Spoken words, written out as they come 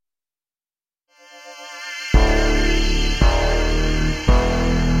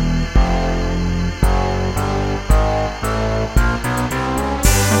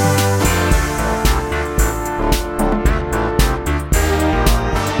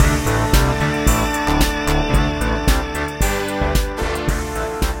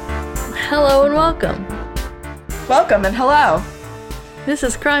welcome. Welcome and hello. This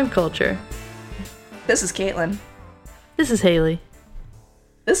is Crime Culture. This is Caitlin. This is Haley.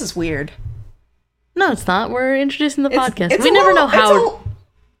 This is weird. No, it's not. We're introducing the podcast. It's we never know how.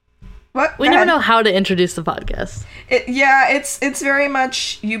 What? We never know how to introduce the podcast. It's very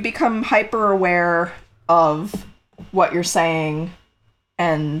much you become hyper aware of what you're saying,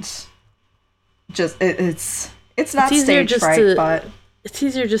 and just it's not stage fright, but it's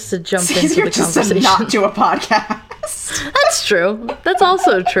easier just to jump it's into the just conversation. To not do a podcast. That's true. That's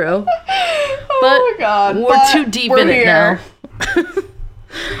also true. But oh my god, we're too deep in here. it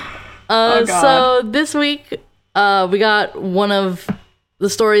now. So this week, we got one of the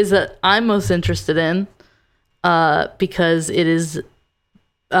stories that I'm most interested in, because it is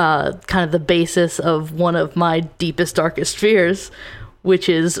kind of the basis of one of my deepest, darkest fears, which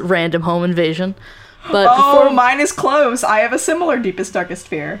is random home invasion. But mine is close. I have a similar deepest, darkest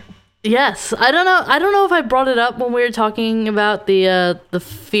fear. Yes, I don't know if I brought it up when we were talking about the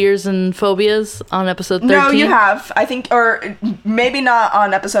fears and phobias on episode 13. No, you have. I think, or maybe not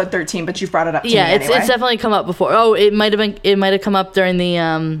on episode 13, but you've brought it up to me anyway. It's definitely come up before. Oh, it might have come up during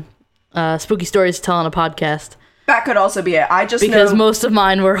the Spooky Stories to Tell on a podcast. That could also be it. Because most of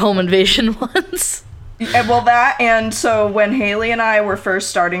mine were home invasion ones. Well, that, and so when Haley and I were first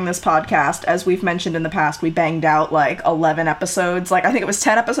starting this podcast, as we've mentioned in the past, we banged out like 11 episodes. Like, I think it was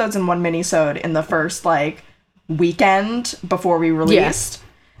 10 episodes and one mini-sode in the first like weekend before we released.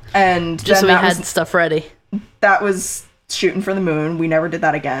 Yeah. And just so we had stuff ready. That was shooting for the moon. We never did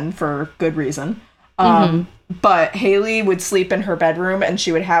that again for good reason. But Haley would sleep in her bedroom and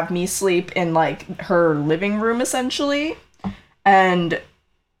she would have me sleep in like her living room essentially. And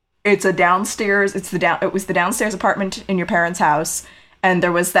it's a downstairs, it was the downstairs apartment in your parents' house, and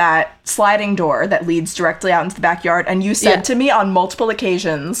there was that sliding door that leads directly out into the backyard, and you said to me on multiple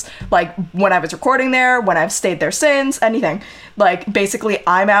occasions, like, when I was recording there, when I've stayed there since, anything, like, basically,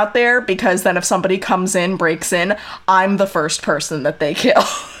 I'm out there, because then if somebody comes in, breaks in, I'm the first person that they kill.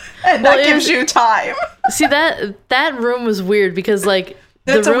 And that gives you time. See, that room was weird, because, like,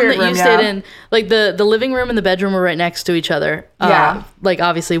 the room that you stayed in, like the living room and the bedroom were right next to each other. Like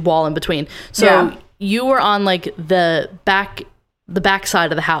obviously wall in between. So you were on like the back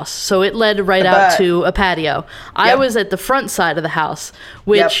side of the house. So it led right out to a patio. I was at the front side of the house,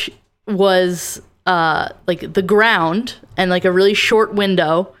 which was like the ground and like a really short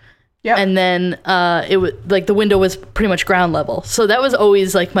window. Yep. And then it was like the window was pretty much ground level. So that was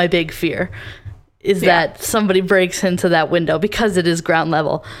always like my big fear. Is that somebody breaks into that window because it is ground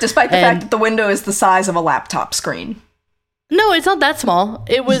level. Despite the fact that the window is the size of a laptop screen. No, it's not that small.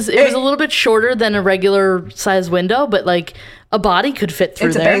 It was a little bit shorter than a regular size window, but like a body could fit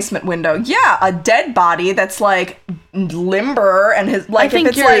through there. It's a basement window. Yeah, a dead body that's like limber and his like if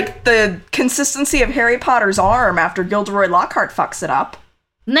it's like the consistency of Harry Potter's arm after Gilderoy Lockhart fucks it up.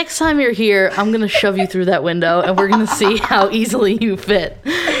 Next time you're here, I'm going to shove you through that window, and we're going to see how easily you fit.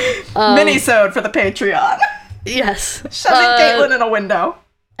 Mini-sode for the Patreon. Yes. Shoving Caitlin in a window.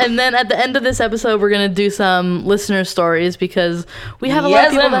 And then at the end of this episode, we're going to do some listener stories, because we have a lot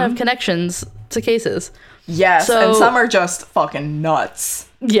of people that have connections to cases. Yes, and some are just fucking nuts.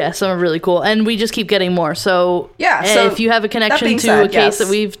 Yeah, some are really cool. And we just keep getting more. So, so if you have a connection to a case that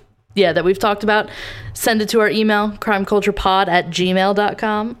we've talked about, send it to our email,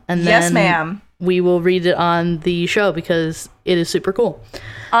 crimeculturepod@gmail.com, and then we will read it on the show, because it is super cool.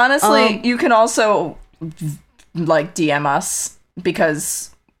 Honestly, you can also like DM us, because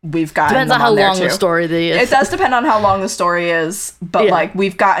we've gotten depends on how long the story is. It does depend on how long the story is, but like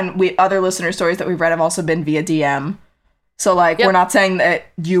we've gotten other listener stories that we've read have also been via DM. So like we're not saying that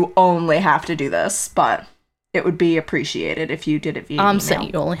you only have to do this, but it would be appreciated if you did it via email. I'm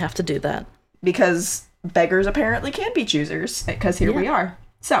saying you only have to do that. Because beggars apparently can be choosers, because here we are.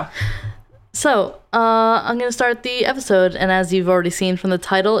 So, I'm going to start the episode, and as you've already seen from the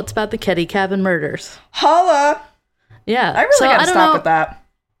title, it's about the Keddie Cabin murders. Holla! Yeah. I really gotta stop with that.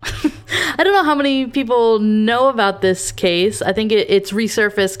 I don't know how many people know about this case. I think it's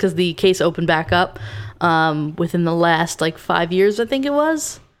resurfaced because the case opened back up within the last, 5 years, I think it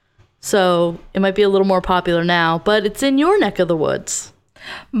was. So it might be a little more popular now, but it's in your neck of the woods.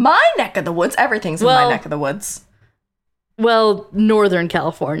 My neck of the woods? Everything's in my neck of the woods. Well, Northern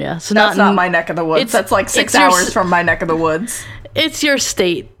California. So that's not my neck of the woods. That's 6 hours from my neck of the woods. It's your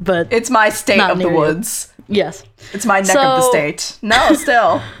state, but it's my state of the woods. Yes. It's my neck of the state. No,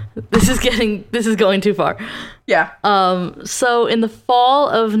 still. This is going too far. Yeah. So in the fall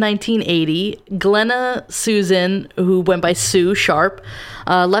of 1980, Glenna Susan, who went by Sue Sharp,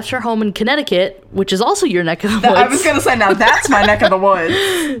 left her home in Connecticut, which is also your neck of the woods. I was going to say, now that's my neck of the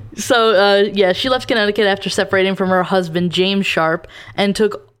woods. So, she left Connecticut after separating from her husband, James Sharp, and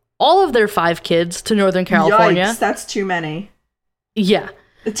took all of their 5 kids to Northern California. Yikes, that's too many. Yeah.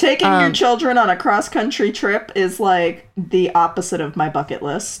 Taking your children on a cross-country trip is like the opposite of my bucket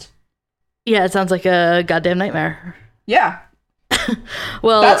list. Yeah, it sounds like a goddamn nightmare. Yeah.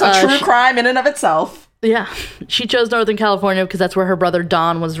 Well, that's a true crime in and of itself. Yeah. She chose Northern California because that's where her brother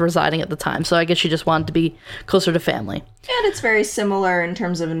Don was residing at the time. So I guess she just wanted to be closer to family. And it's very similar in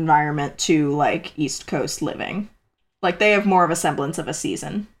terms of environment to, like, East Coast living. Like, they have more of a semblance of a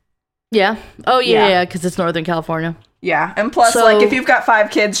season. Yeah. Oh, yeah, because it's Northern California. Yeah, and plus, like, if you've got 5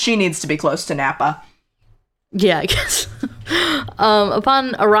 kids, she needs to be close to Napa. Yeah, I guess.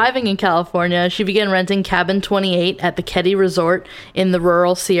 Upon arriving in California, she began renting Cabin 28 at the Keddie Resort in the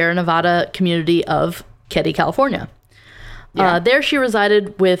rural Sierra Nevada community of Keddie, California. Yeah. There she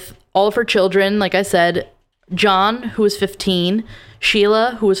resided with all of her children, like I said, John, who was 15,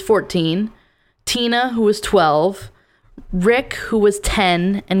 Sheila, who was 14, Tina, who was 12, Rick, who was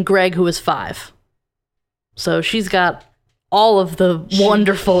 10, and Greg, who was 5. So she's got all of the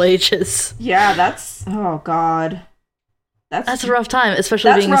wonderful ages. Yeah, that's... Oh, God. That's a rough time,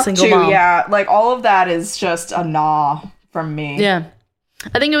 especially being a single mom. Yeah, like, all of that is just a gnaw from me. Yeah.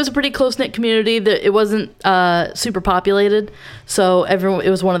 I think it was a pretty close-knit community. That it wasn't super populated, so it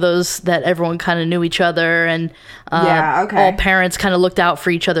was one of those that everyone kind of knew each other, and all parents kind of looked out for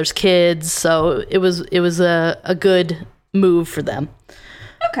each other's kids, so it was a good move for them.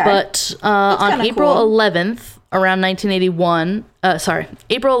 Okay. But on April 11th, around 1981,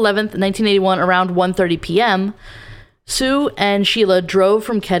 April 11th, 1981, around 1:30 p.m., Sue and Sheila drove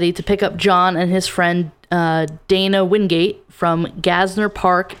from Keddie to pick up John and his friend Dana Wingate from Gassner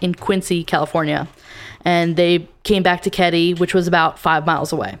Park in Quincy, California. And they came back to Keddie, which was about 5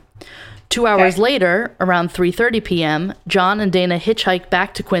 miles away. 2 hours later, around 3:30 p.m., John and Dana hitchhiked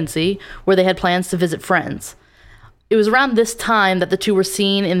back to Quincy, where they had plans to visit friends. It was around this time that the two were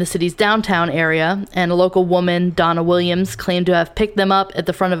seen in the city's downtown area, and a local woman, Donna Williams, claimed to have picked them up at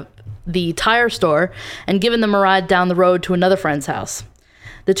the front of the tire store and given them a ride down the road to another friend's house.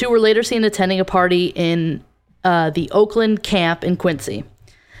 The two were later seen attending a party in the Oakland camp in Quincy.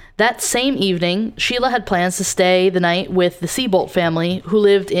 That same evening, Sheila had plans to stay the night with the Seabolt family, who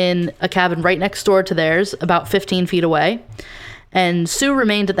lived in a cabin right next door to theirs, about 15 feet away. And Sue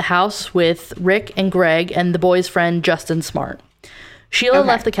remained at the house with Rick and Greg and the boy's friend Justin Smart. Sheila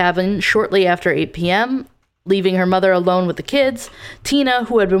left the cabin shortly after 8 p.m., leaving her mother alone with the kids. Tina,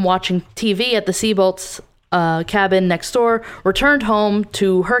 who had been watching TV at the Seabolt's cabin next door, returned home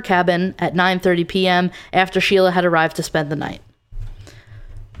to her cabin at 9:30 p.m. after Sheila had arrived to spend the night.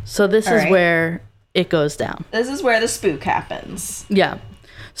 So this is where it goes down. This is where the spook happens. Yeah.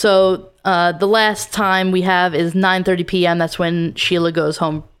 So the last time we have is 9:30 p.m. That's when Sheila goes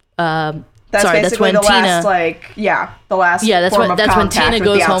home. That's when the Tina, last that's when Tina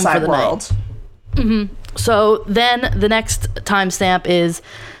goes home for the world. Night. Mm-hmm. So then the next timestamp is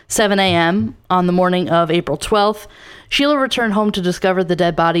 7 a.m. on the morning of April 12th. Sheila returned home to discover the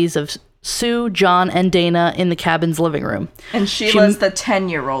dead bodies of Sue, John, and Dana in the cabin's living room. And Sheila's the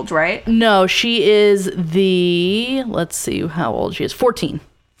 10-year-old, right? No, she is let's see how old she is, 14.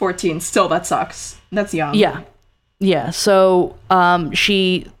 14, still, that sucks. That's young. Yeah. So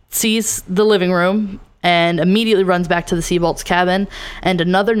she sees the living room and immediately runs back to the Seabolt's cabin, and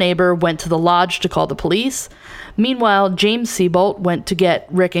another neighbor went to the lodge to call the police. Meanwhile, James Seabolt went to get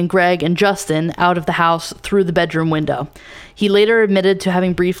Rick and Greg and Justin out of the house through the bedroom window. He later admitted to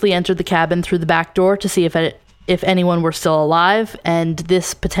having briefly entered the cabin through the back door to see if anyone were still alive, and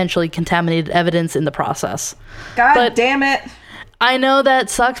this potentially contaminated evidence in the process. God damn it. I know that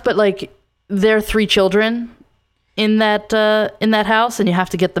sucks, but, like, there are 3 children in that house, and you have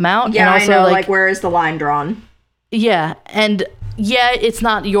to get them out. Yeah, and also, I know. Like, where is the line drawn? Yeah, and yeah, it's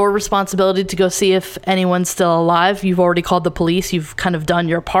not your responsibility to go see if anyone's still alive. You've already called the police. You've kind of done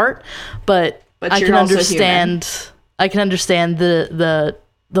your part, but I can understand. Human. I can understand the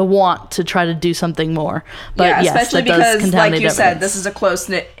want to try to do something more. But yeah, yes, especially because, like you said, this is a close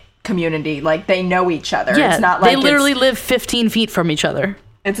knit community. Like, they know each other. Yeah, it's not like they literally live 15 feet from each other.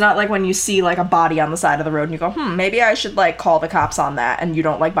 It's not like when you see, like, a body on the side of the road and you go, maybe I should, like, call the cops on that, and you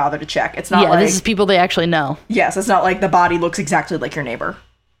don't, like, bother to check. It's not this is people they actually know. Yes, it's not like the body looks exactly like your neighbor.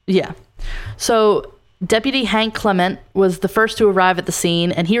 Yeah. So Deputy Hank Clement was the first to arrive at the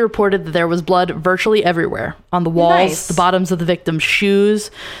scene, and he reported that there was blood virtually everywhere. On the walls, the bottoms of the victim's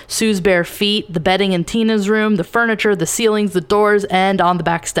shoes, Sue's bare feet, the bedding in Tina's room, the furniture, the ceilings, the doors, and on the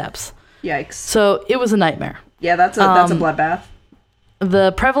back steps. Yikes. So it was a nightmare. Yeah, that's a bloodbath.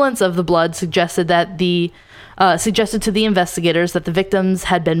 The prevalence of the blood suggested to the investigators that the victims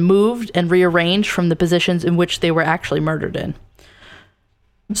had been moved and rearranged from the positions in which they were actually murdered in.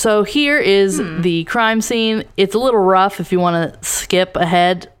 So here is the crime scene. It's a little rough if you want to skip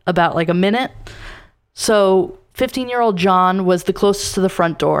ahead about like a minute. So 15-year-old John was the closest to the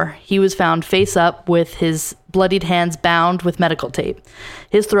front door. He was found face up with his bloodied hands bound with medical tape.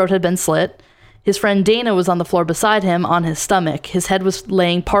 His throat had been slit. His friend Dana was on the floor beside him on his stomach. His head was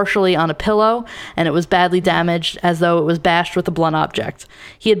laying partially on a pillow, and it was badly damaged as though it was bashed with a blunt object.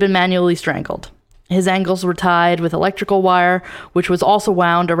 He had been manually strangled. His ankles were tied with electrical wire, which was also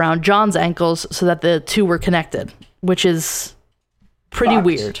wound around John's ankles so that the two were connected, which is pretty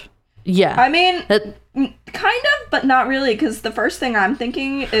weird. Yeah. I mean, kind of, but not really, because the first thing I'm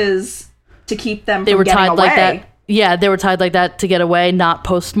thinking is to keep them from getting away. Like that. Yeah, they were tied like that to get away, not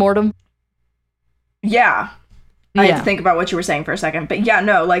post-mortem. Yeah. I had to think about what you were saying for a second. But yeah,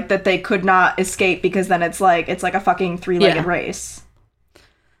 no, like that they could not escape because then it's like a fucking three-legged race.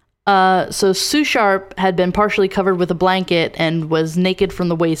 So Sue Sharp had been partially covered with a blanket and was naked from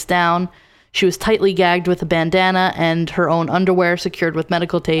the waist down. She was tightly gagged with a bandana and her own underwear secured with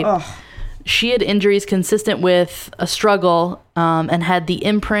medical tape. Ugh. She had injuries consistent with a struggle and had the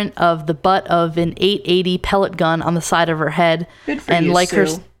imprint of the butt of an .880 pellet gun on the side of her head. Good for you,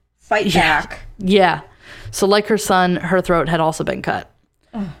 Sue. Fight back. Yeah. So like her son, her throat had also been cut.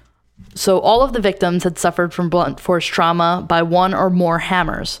 Ugh. So all of the victims had suffered from blunt force trauma by one or more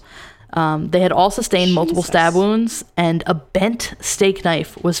hammers. They had all sustained multiple stab wounds, and a bent steak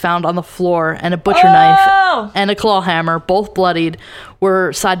knife was found on the floor, and a butcher knife and a claw hammer, both bloodied,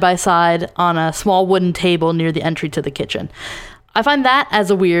 were side by side on a small wooden table near the entry to the kitchen. I find that as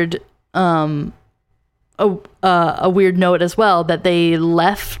a weird, a weird note as well, that they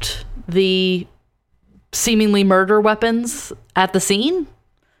left the seemingly murder weapons at the scene.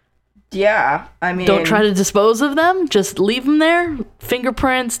 Yeah, I mean... Don't try to dispose of them. Just leave them there.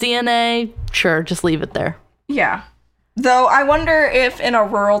 Fingerprints, DNA, sure, just leave it there. Yeah. Though I wonder if in a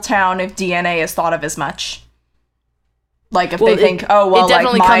rural town, if DNA is thought of as much. Like, if they think,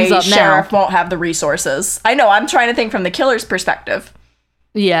 like, my sheriff won't have the resources. I know, I'm trying to think from the killer's perspective.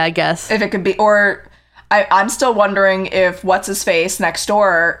 Yeah, I guess. If it could be... Or... I'm still wondering if what's-his-face next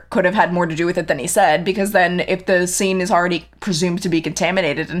door could have had more to do with it than he said, because then if the scene is already presumed to be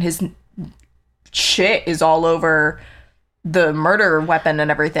contaminated and his shit is all over the murder weapon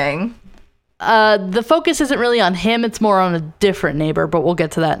and everything. The focus isn't really on him, it's more on a different neighbor, but we'll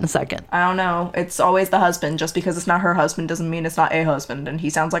get to that in a second. I don't know. It's always the husband. Just because it's not her husband doesn't mean it's not a husband, and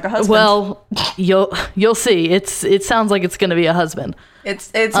he sounds like a husband. Well, you'll see. It sounds like it's going to be a husband.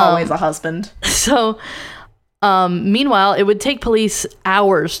 It's always a husband. So, meanwhile, it would take police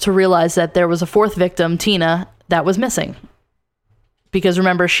hours to realize that there was a fourth victim, Tina, that was missing. Because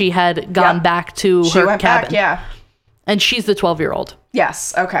remember, she had gone back to her cabin. Yeah. And she's the 12-year-old.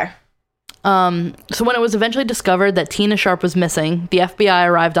 Yes, okay. So when it was eventually discovered that Tina Sharp was missing, the FBI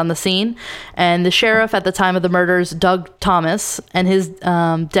arrived on the scene, and the sheriff at the time of the murders, Doug Thomas, and his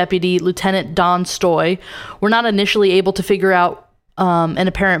deputy, Lieutenant Don Stoy, were not initially able to figure out an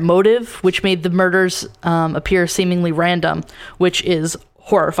apparent motive, which made the murders appear seemingly random, which is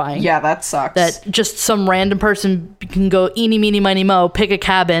horrifying. Yeah, that sucks. That just some random person can go eeny, meeny, miny, mo, pick a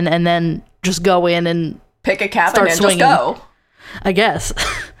cabin, and then just go in and pick a cabin start and swinging. Just go. I guess.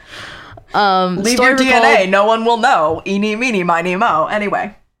 Leave your DNA. No one will know. Eeny, meeny, miny, mo.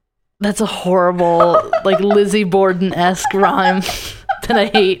 Anyway. That's a horrible, like, Lizzie Borden-esque rhyme that I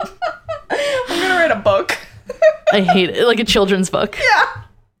hate. I'm gonna write a book. I hate it. Like a children's book. Yeah.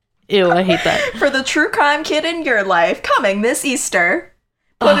 Ew, I hate that. For the true crime kid in your life, coming this Easter.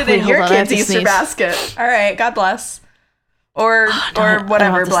 Put it in your kid's Easter basket. All right, God bless. Or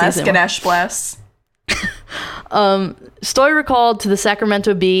whatever, bless. Ganesh bless. Stoy recalled to the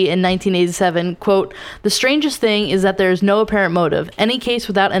Sacramento Bee in 1987, quote, "The strangest thing is that there is no apparent motive. Any case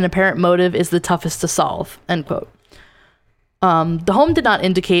without an apparent motive is the toughest to solve," end quote. The home did not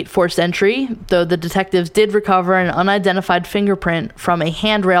indicate forced entry, though the detectives did recover an unidentified fingerprint from a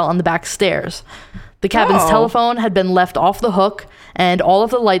handrail on the back stairs. The cabin's telephone had been left off the hook, and all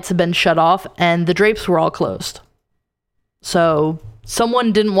of the lights had been shut off, and the drapes were all closed. So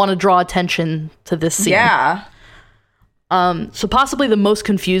someone didn't want to draw attention to this scene. Yeah. So possibly the most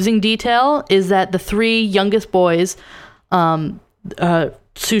confusing detail is that the three youngest boys,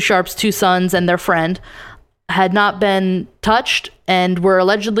 Sue Sharp's 2 sons and their friend, had not been touched and were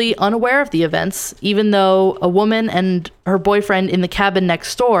allegedly unaware of the events, even though a woman and her boyfriend in the cabin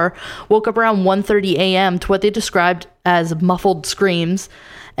next door woke up around 1:30 a.m. to what they described as muffled screams,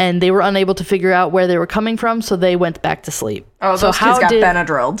 and they were unable to figure out where they were coming from, so they went back to sleep. Oh, those kids got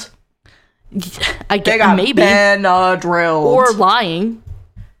Benadrylled. I guess maybe Benadrylled. Or lying.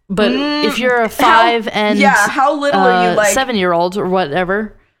 But if you're a 5 how little are you, like 7-year-old or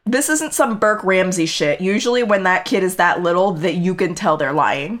whatever? This isn't some Burke Ramsey shit. Usually when that kid is that little, that you can tell they're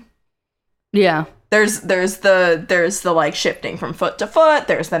lying. Yeah. There's the like shifting from foot to foot.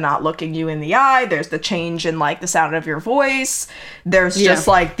 There's the not looking you in the eye. There's the change in like the sound of your voice. There's just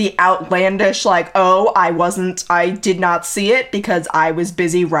like the outlandish like, oh, I did not see it because I was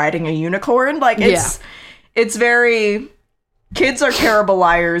busy riding a unicorn. Like it's very, kids are terrible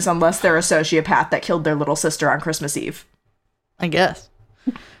liars unless they're a sociopath that killed their little sister on Christmas Eve. I guess.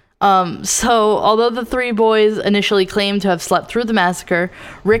 So although the 3 boys initially claimed to have slept through the massacre,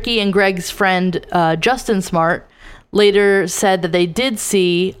 Ricky and Greg's friend, Justin Smart, later said that they did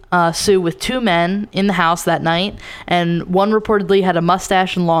see Sue with 2 men in the house that night, and one reportedly had a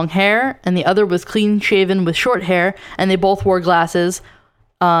mustache and long hair, and the other was clean shaven with short hair, and they both wore glasses.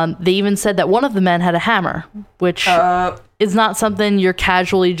 They even said that one of the men had a hammer, which is not something you're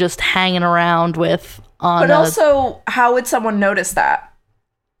casually just hanging around with on. But also, how would someone notice that?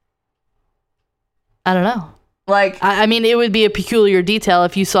 I don't know. Like, I mean, it would be a peculiar detail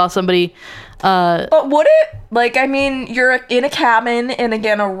if you saw somebody. But would it? Like, I mean, you're in a cabin in,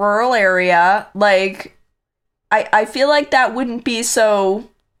 again, a rural area. Like, I feel like that wouldn't be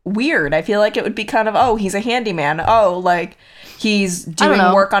so weird. I feel like it would be kind of, oh, he's a handyman. Oh, like, he's doing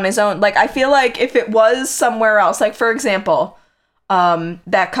work on his own. Like, I feel like if it was somewhere else, like, for example,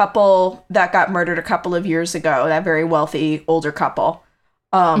 that couple that got murdered a couple of years ago, that very wealthy older couple.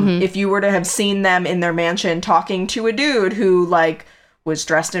 If you were to have seen them in their mansion talking to a dude who, like, was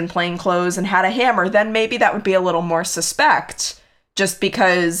dressed in plain clothes and had a hammer, then maybe that would be a little more suspect, just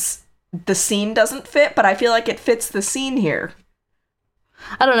because the scene doesn't fit, but I feel like it fits the scene here.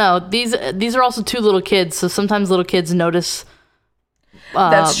 I don't know. These are also 2 little kids, so sometimes little kids notice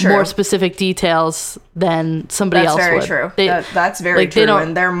more specific details than somebody else would. That's very true. That's very true,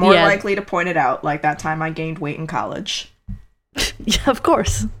 and they're more likely to point it out, like that time I gained weight in college. Yeah, of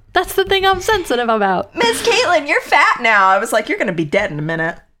course. That's the thing I'm sensitive about. Miss Caitlin, you're fat now. I was like, you're going to be dead in a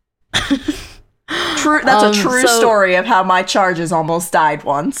minute. That's a true story of how my charges almost died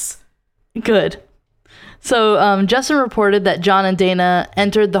once. Good. So Justin reported that John and Dana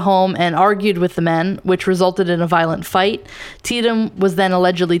entered the home and argued with the men, which resulted in a violent fight. Tatum was then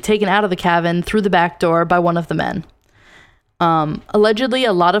allegedly taken out of the cabin through the back door by one of the men. Allegedly,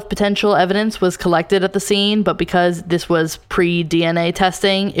 a lot of potential evidence was collected at the scene, but because this was pre-DNA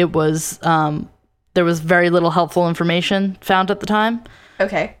testing, it was there was very little helpful information found at the time.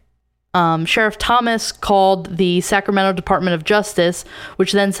 Okay. Sheriff Thomas called the Sacramento Department of Justice,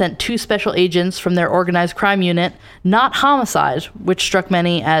 which then sent 2 special agents from their organized crime unit, not homicide, which struck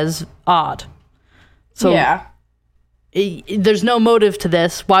many as odd. So yeah. There's no motive to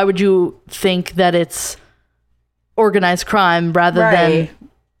this. Why would you think that it's organized crime rather than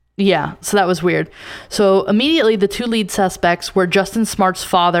so that was weird. So immediately the 2 lead suspects were Justin Smart's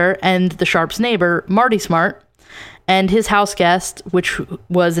father and the Sharp's neighbor, Marty Smart, and his house guest, which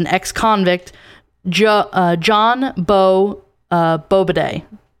was an ex-convict, John Bobadej,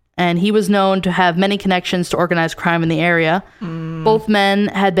 and he was known to have many connections to organized crime in the area. Both men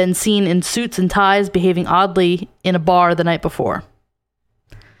had been seen in suits and ties behaving oddly in a bar the night before.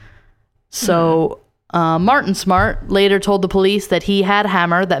 So Martin Smart later told the police that he had a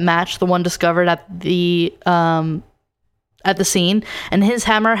hammer that matched the one discovered at the scene, and his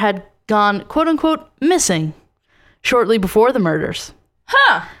hammer had gone, quote unquote, missing shortly before the murders.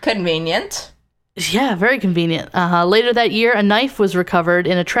 Huh. Convenient. Yeah, very convenient. Later that year, a knife was recovered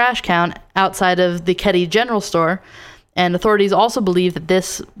in a trash can outside of the Ketty General Store, and authorities also believe that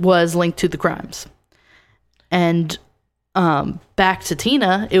this was linked to the crimes. And back to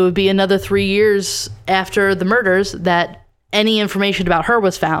Tina, it would be another 3 years after the murders that any information about her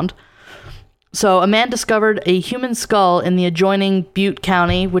was found. So a man discovered a human skull in the adjoining Butte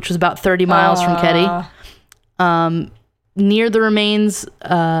County, which was about 30 miles from Ketty. Near the remains,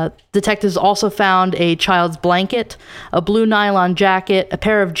 detectives also found a child's blanket, a blue nylon jacket, a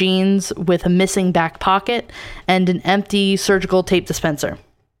pair of jeans with a missing back pocket, and an empty surgical tape dispenser.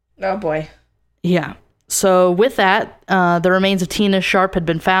 Oh boy. Yeah. So with that, the remains of Tina Sharp had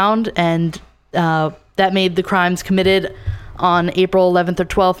been found, and that made the crimes committed on April 11th or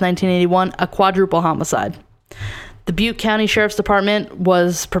 12th, 1981, a quadruple homicide. The Butte County Sheriff's Department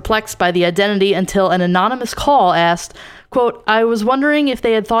was perplexed by the identity until an anonymous call asked, quote, "I was wondering if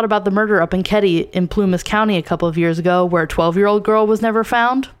they had thought about the murder up in Ketty in Plumas County a couple of years ago where a 12-year-old girl was never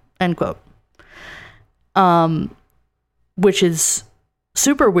found," end quote. Which is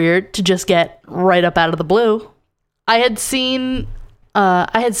super weird to just get right up out of the blue. I had seen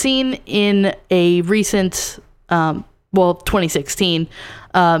in a recent, 2016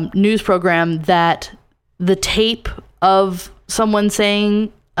 news program that the tape of someone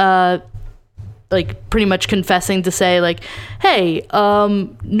saying, like pretty much confessing to say like, hey,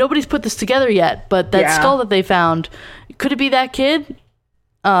 nobody's put this together yet, but that skull that they found, could it be that kid?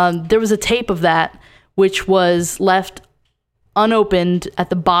 There was a tape of that which was left unopened at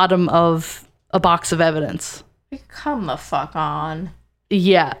the bottom of a box of evidence. Come the fuck on.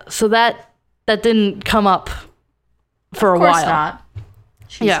 Yeah, so that didn't come up for a while. Of course not.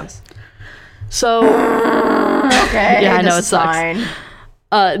 Jesus. Yeah. So okay, yeah, I know it sucks. Fine.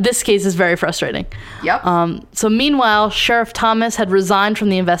 This case is very frustrating. Yep. So meanwhile, Sheriff Thomas had resigned from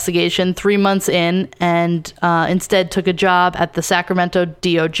the investigation 3 months in and instead took a job at the Sacramento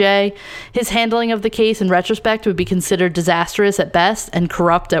DOJ. His handling of the case in retrospect would be considered disastrous at best and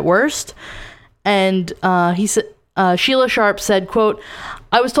corrupt at worst. And he said, Sheila Sharp said, quote,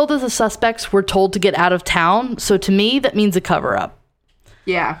 "I was told that the suspects were told to get out of town, so to me that means a cover-up."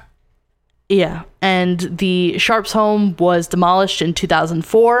 Yeah. Yeah, and the Sharp's home was demolished in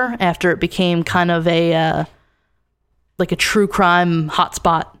 2004 after it became kind of a true crime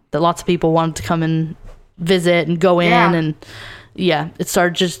hotspot that lots of people wanted to come and visit and go in, and it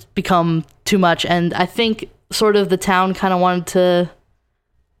started to just become too much. And I think sort of the town kind of wanted to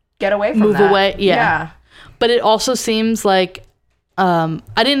get away from move that. Away. Yeah, but it also seems like I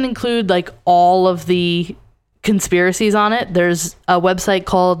didn't include like all of the conspiracies on it. There's a website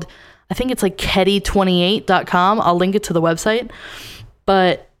called, I think it's like Ketty28.com. I'll link it to the website.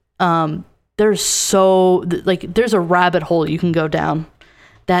 But there's a rabbit hole you can go down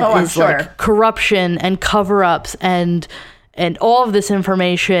that is like corruption and cover-ups and all of this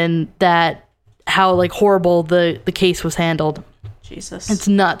information, that how like horrible the case was handled. Jesus. It's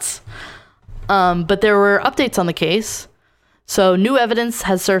nuts. But there were updates on the case. So new evidence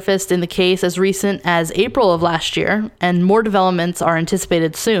has surfaced in the case as recent as April of last year, and more developments are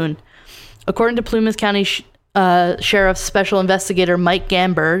anticipated soon. According to Plumas County Sheriff's Special Investigator Mike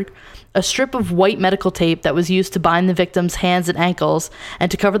Gamberg, a strip of white medical tape that was used to bind the victim's hands and ankles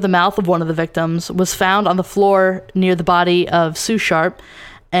and to cover the mouth of one of the victims was found on the floor near the body of Sue Sharp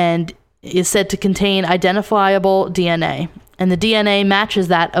and is said to contain identifiable DNA. And the DNA matches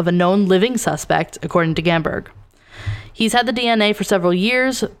that of a known living suspect, according to Gamberg. He's had the DNA for several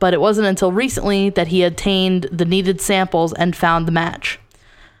years, but it wasn't until recently that he obtained the needed samples and found the match.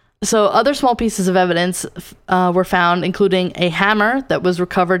 So other small pieces of evidence were found, including a hammer that was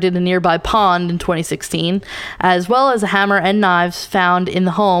recovered in a nearby pond in 2016, as well as a hammer and knives found in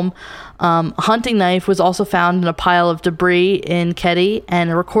the home. A hunting knife was also found in a pile of debris in Ketty, and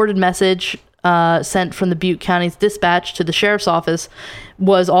a recorded message sent from the Butte County's dispatch to the sheriff's office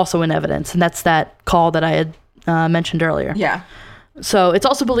was also in evidence, and that's that call that I had mentioned earlier. Yeah. So it's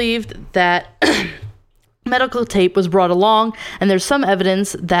also believed that medical tape was brought along, and there's some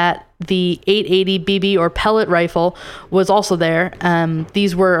evidence that the 880 BB or pellet rifle was also there.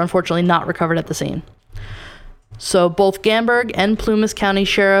 These were unfortunately not recovered at the scene. So both Gamberg and Plumas County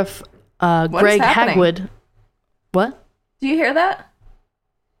Sheriff Greg Hagwood. What? Do you hear that?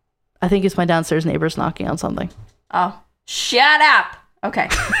 I think it's my downstairs neighbors knocking on something. Oh, shut up. Okay.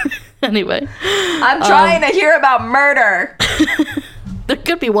 Anyway. I'm trying to hear about murder. There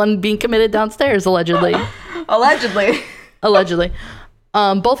could be one being committed downstairs, allegedly. Allegedly.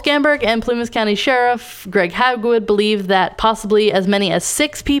 Both Gamberg and Plumas County Sheriff Greg Hagwood believe that possibly as many as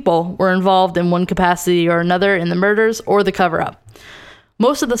 6 people were involved in one capacity or another in the murders or the cover-up.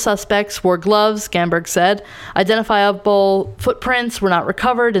 Most of the suspects wore gloves, Gamberg said. Identifiable footprints were not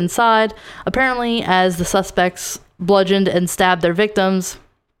recovered inside. Apparently, as the suspects bludgeoned and stabbed their victims,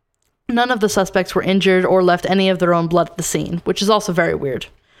 none of the suspects were injured or left any of their own blood at the scene, which is also very weird.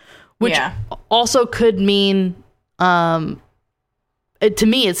 Which also could mean, to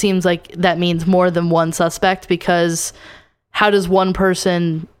me, it seems like that means more than one suspect, because how does one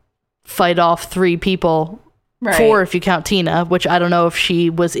person fight off 3 people? Right. 4 if you count Tina, which I don't know if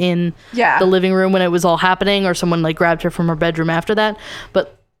she was in the living room when it was all happening or someone like grabbed her from her bedroom after that.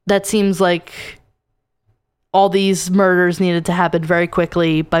 But that seems like all these murders needed to happen very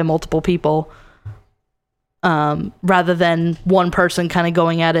quickly by multiple people, rather than one person kind of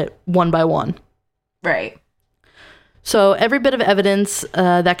going at it one by one. Right. So every bit of evidence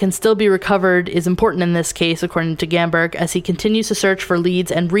that can still be recovered is important in this case, according to Gamberg, as he continues to search for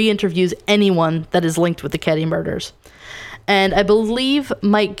leads and re-interviews anyone that is linked with the Keddie murders. And I believe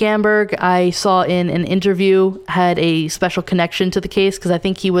Mike Gamberg, I saw in an interview, had a special connection to the case because I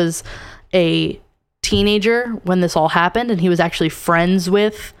think he was a teenager when this all happened, and he was actually friends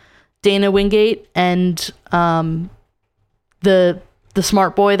with Dana Wingate and the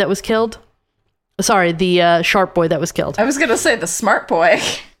smart boy that was killed. Sorry, the sharp boy that was killed. I was going to say the smart boy.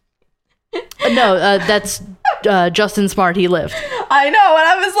 No, that's Justin Smart. He lived. I know, and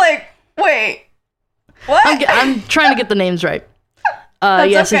I was like, wait, what? I'm trying to get the names right.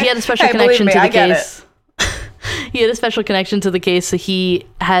 Yeah, so he had a special connection to the case. He had a special connection to the case, so he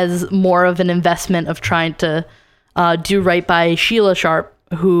has more of an investment of trying to do right by Sheila Sharp,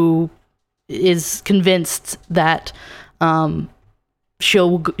 who is convinced that she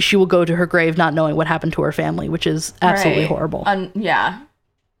will go to her grave not knowing what happened to her family, which is absolutely horrible. Yeah.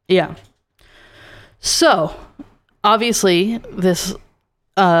 Yeah. So, obviously, this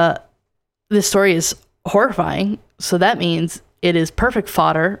story is horrifying, so that means it is perfect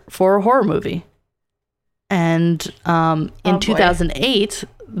fodder for a horror movie. And in 2008,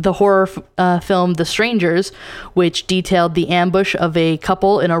 the horror film The Strangers, which detailed the ambush of a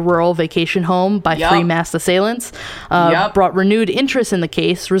couple in a rural vacation home by three masked assailants, brought renewed interest in the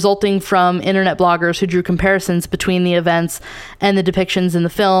case, resulting from internet bloggers who drew comparisons between the events and the depictions in the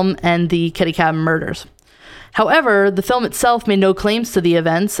film and the Keddie Cabin murders. However, the film itself made no claims to the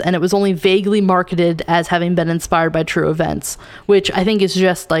events, and it was only vaguely marketed as having been inspired by true events, which I think is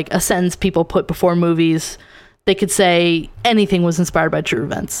just like a sentence people put before movies. They could say anything was inspired by true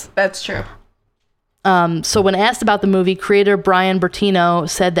events. That's true. So when asked about the movie, creator Brian Bertino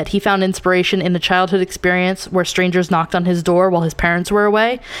said that he found inspiration in a childhood experience where strangers knocked on his door while his parents were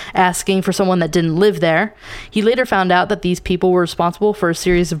away, asking for someone that didn't live there. He later found out that these people were responsible for a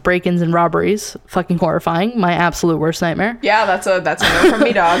series of break-ins and robberies. Fucking horrifying. My absolute worst nightmare. Yeah, that's a no from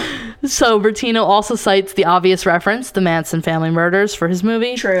me, dog. So Bertino also cites the obvious reference, the Manson family murders, for his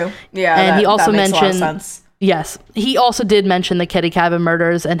movie. True. Yeah, and he also mentioned, a lot of sense. Yes. He also did mention the Keddie Cabin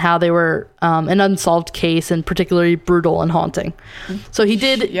murders and how they were an unsolved case and particularly brutal and haunting. So he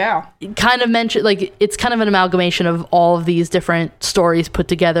did kind of mention, like, it's kind of an amalgamation of all of these different stories put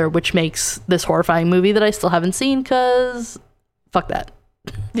together, which makes this horrifying movie that I still haven't seen because fuck that.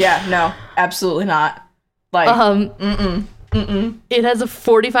 Yeah, no, absolutely not. Like, It has a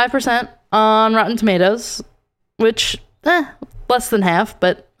 45% on Rotten Tomatoes, which, less than half,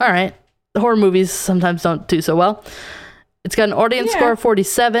 but all right. The horror movies sometimes don't do so well. It's got an audience score of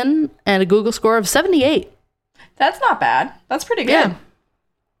 47 and a Google score of 78. That's not bad. That's pretty good. Yeah.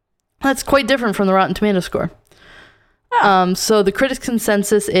 That's quite different from the Rotten Tomatoes score. Oh. So the critics'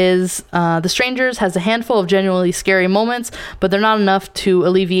 consensus is The Strangers has a handful of genuinely scary moments, but they're not enough to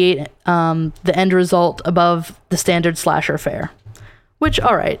alleviate the end result above the standard slasher fare. Which,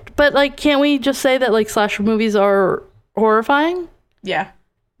 all right. But, like, can't we just say that, like, slasher movies are horrifying? Yeah.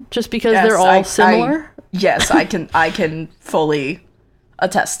 Just because they're all similar? Yes, I can fully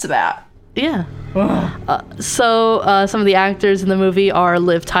attest to that. Yeah. So some of the actors in the movie are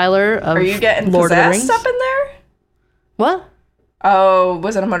Liv Tyler of Lord of the Rings. Are you getting possessed up in there? What? Oh,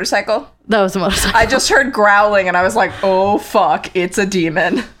 was it a motorcycle? That was a motorcycle. I just heard growling and I was like, oh fuck, it's a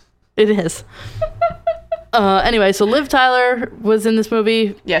demon. It is. Anyway, so Liv Tyler was in this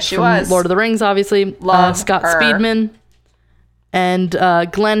movie. Yes, she was. Lord of the Rings, obviously. Love Scott her. Speedman. And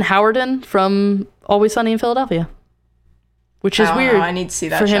Glenn Howerton from Always Sunny in Philadelphia. Which is weird. I need to see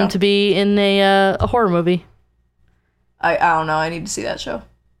that for show. him to be in a horror movie. I don't know. I need to see that show.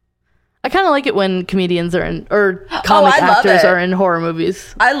 I kind of like it when comedians are in, or comic actors are in horror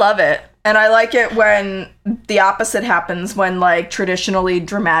movies. I love it. And I like it when the opposite happens, when, like, traditionally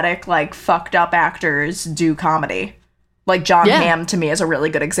dramatic, like, fucked up actors do comedy. Like, John Hamm, to me, is a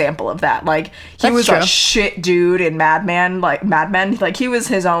really good example of that. Like, he was a shit dude in Mad Men. Like, he was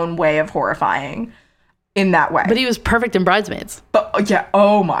his own way of horrifying in that way. But he was perfect in Bridesmaids. But, yeah,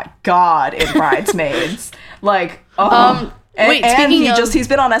 oh my God, in Bridesmaids. Like, he's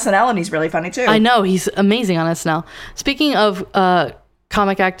been on SNL and he's really funny, too. I know, he's amazing on SNL. Speaking of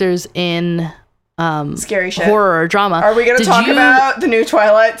comic actors in scary shit, horror or drama. Are we going to talk about the new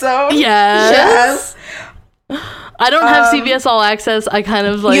Twilight Zone? Yes. I don't have CBS All Access. I kind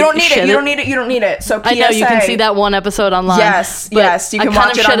of like. You don't need it. You don't need it. So PSA, I know you can see that one episode online. Yes. You can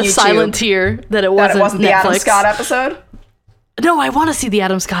watch it on YouTube. I kind of shed a silent tear that it wasn't the Netflix. Adam Scott episode. No, I want to see the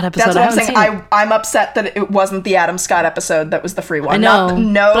Adam Scott episode. That's what I'm saying. I'm upset that it wasn't the Adam Scott episode that was the free one. I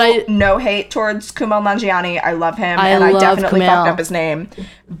know. No hate towards Kumail Nanjiani. I love him, and I definitely fucked up his name.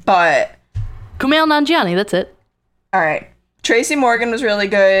 But Kumail Nanjiani, that's it. All right. Tracy Morgan was really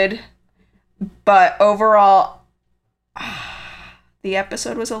good, but overall, the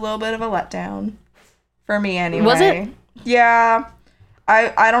episode was a little bit of a letdown for me anyway. Was it? Yeah.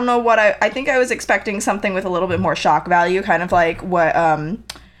 I don't know what I think I was expecting something with a little bit more shock value, kind of like what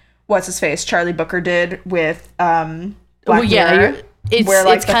what's his face Charlie Booker did with Black Mirror, where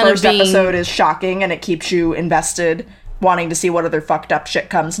like the first episode is shocking and it keeps you invested, wanting to see what other fucked up shit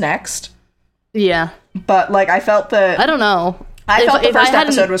comes next. Yeah. But like I felt I don't know. I felt the first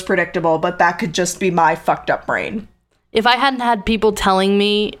episode was predictable, but that could just be my fucked up brain. If I hadn't had people telling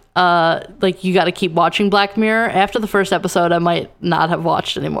me, like, you got to keep watching Black Mirror, after the first episode, I might not have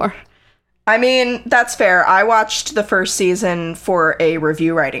watched anymore. I mean, that's fair. I watched the first season for a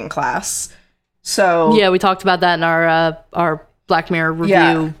review writing class. So yeah, we talked about that in our Black Mirror review.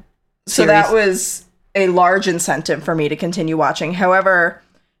 Yeah. So that was a large incentive for me to continue watching. However,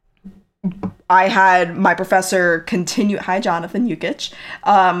 I had my professor hi Jonathan Yukich.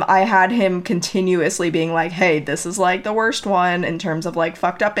 I had him continuously being like, hey, this is like the worst one in terms of like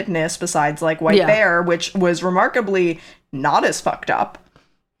fucked upness besides like White Bear, which was remarkably not as fucked up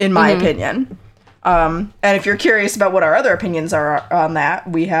in my opinion. And if you're curious about what our other opinions are on that,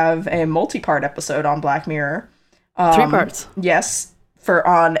 we have a multi-part episode on Black Mirror. 3 parts. Yes.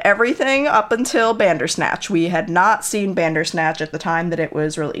 On everything up until Bandersnatch. We had not seen Bandersnatch at the time that it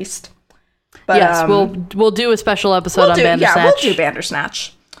was released. But, yes, we'll do a special episode on Bandersnatch. Yeah, we'll do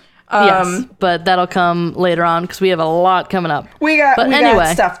Bandersnatch. Yes, but that'll come later on because we have a lot coming up. We got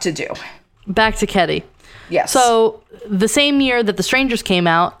stuff to do. Back to Ketty. Yes. So the same year that The Strangers came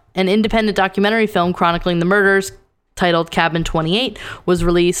out, an independent documentary film chronicling the murders titled Cabin 28 was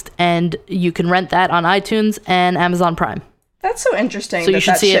released, and you can rent that on iTunes and Amazon Prime. That's so interesting. So you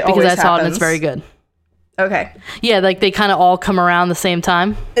should see it because I saw it and it's very good. Okay. Yeah, like they kind of all come around the same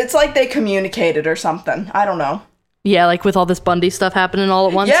time. It's like they communicated or something. I don't know. Yeah, like with all this Bundy stuff happening all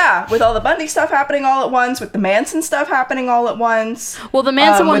at once. Yeah, with all the Bundy stuff happening all at once, with the Manson stuff happening all at once. Well, the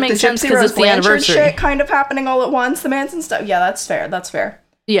Manson one makes sense because it's the anniversary. Shit kind of happening all at once. The Manson stuff. Yeah, that's fair. That's fair.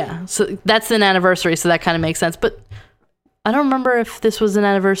 Yeah, so that's an anniversary, so that kind of makes sense. But I don't remember if this was an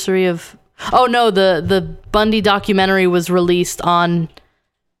anniversary of... Oh, no, the Bundy documentary was released on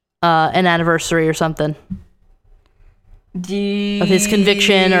an anniversary or something. Of his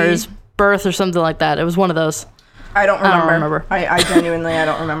conviction or his birth or something like that. It was one of those. I don't remember. I genuinely, I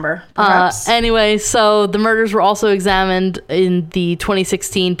don't remember. Anyway, so the murders were also examined in the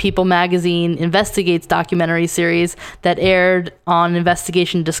 2016 People Magazine Investigates documentary series that aired on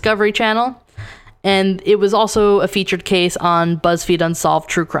Investigation Discovery Channel. And it was also a featured case on BuzzFeed Unsolved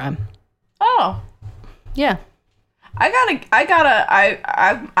True Crime. Oh. Yeah. I've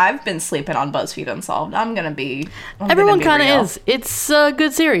been sleeping on BuzzFeed Unsolved. Everyone kind of is. It's a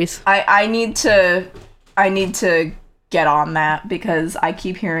good series. I need to get on that because I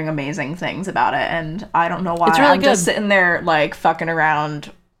keep hearing amazing things about it, and I don't know why. It's really I'm good. Just sitting there like fucking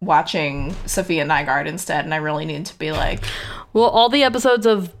around watching Sophia Nygaard instead, and I really need to be like... Well, all the episodes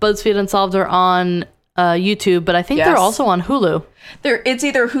of BuzzFeed Unsolved are on YouTube, but I think they're also on Hulu. It's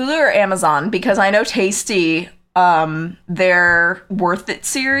either Hulu or Amazon, because I know Tasty, their Worth It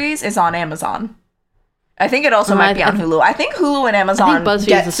series is on Amazon. I think it also might be on Hulu. I think Hulu and Amazon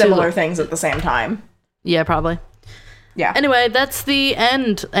get similar things at the same time. Yeah, probably. Yeah. Anyway, that's the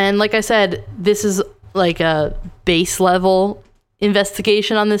end. And like I said, this is like a base level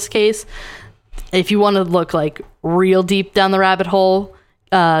investigation on this case. If you want to look like real deep down the rabbit hole,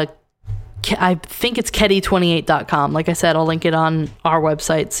 I think it's Ketty28.com. Like I said, I'll link it on our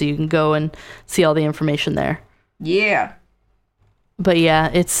website so you can go and see all the information there. Yeah. But yeah,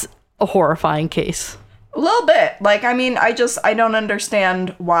 it's a horrifying case. A little bit. Like, I mean, I don't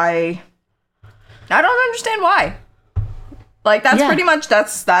understand why. I don't understand why. Like, that's pretty much,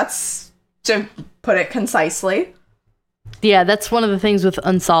 that's to put it concisely. Yeah, that's one of the things with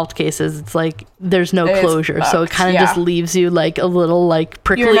unsolved cases. It's like there's no closure, so it kind of just leaves you like a little like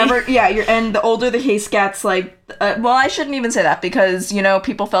prickly. And the older the case gets, like, well, I shouldn't even say that because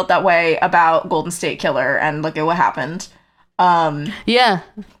people felt that way about Golden State Killer, and look at what happened. Yeah,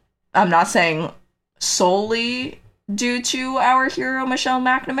 I'm not saying solely due to our hero Michelle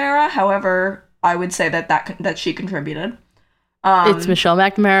McNamara. However, I would say that she contributed. It's Michelle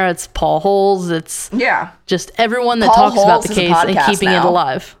McNamara, it's Paul Holes, it's just everyone that Paul talks Holes about the case and keeping it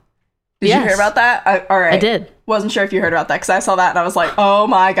alive. Did you hear about that? All right. I did. Wasn't sure if you heard about that because I saw that and I was like, oh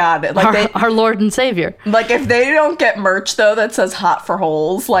my God. Like our Lord and Savior. Like if they don't get merch though that says hot for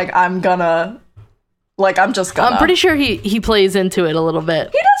holes, like I'm gonna Like, I'm just gonna. I'm pretty sure he plays into it a little bit.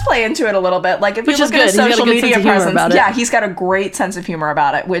 He does play into it a little bit. Like, if you look at his social media presence, yeah, he's got a great sense of humor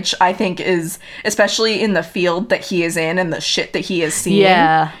about it, which I think is, especially in the field that he is in and the shit that he is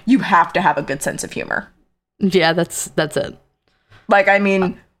seeing, you have to have a good sense of humor. Yeah, that's it. Like, I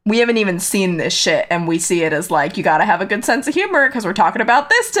mean, we haven't even seen this shit, and we see it as, like, you gotta have a good sense of humor because we're talking about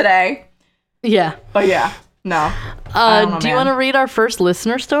this today. Yeah. But yeah. No. Do you want to read our first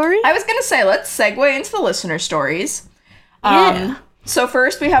listener story? I was going to say, let's segue into the listener stories. Yeah. So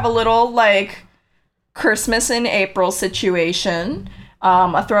first we have a little, like, Christmas in April situation.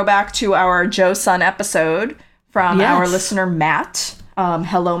 A throwback to our Joe Sun episode from our listener, Matt.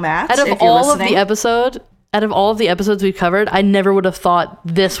 Hello, Matt. Out of all of the episodes we've covered, I never would have thought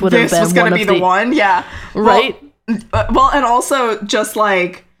this would have been one of the... This was going to be the one, yeah. Right? Well, and also just,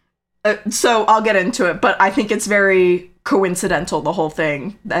 like... so I'll get into it, but I think it's very coincidental, the whole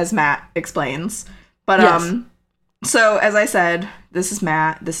thing, as Matt explains. But so as I said, this is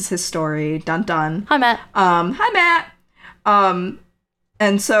Matt. This is his story. Dun dun. Hi, Matt. Hi, Matt.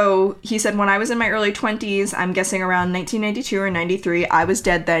 And so he said, when I was in my early 20s, I'm guessing around 1992 or 93, I was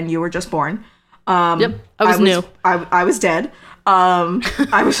dead then. You were just born. Yep, I was new. I was dead.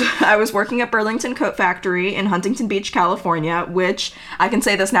 I was working at Burlington Coat Factory in Huntington Beach, California, which I can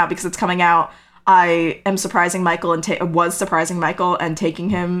say this now because it's coming out. I am surprising Michael and was surprising Michael and taking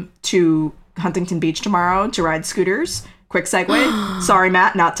him to Huntington Beach tomorrow to ride scooters. Quick segue. Sorry,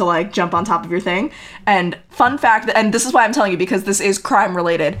 Matt, not to like jump on top of your thing. And fun fact, and this is why I'm telling you because this is crime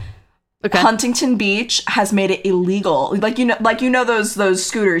related. Okay. Huntington Beach has made it illegal. Like you know those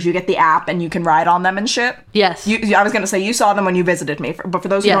scooters, you get the app and you can ride on them and shit. Yes. I was gonna say you saw them when you visited me, but for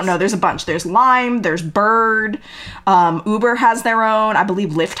those who don't know, there's a bunch. There's Lime, there's Bird, Uber has their own. I believe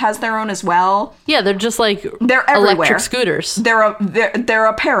Lyft has their own as well. Yeah, they're just like they're everywhere. Electric scooters. They're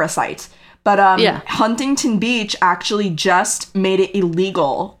a parasite. But Huntington Beach actually just made it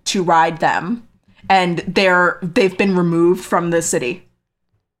illegal to ride them, and they've been removed from the city.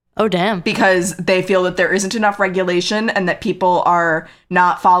 Oh, damn. Because they feel that there isn't enough regulation and that people are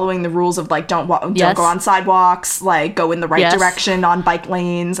not following the rules of, like, don't go on sidewalks, like, go in the right direction on bike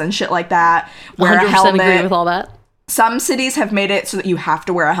lanes and shit like that. Wear a helmet. 100% agree with all that. Some cities have made it so that you have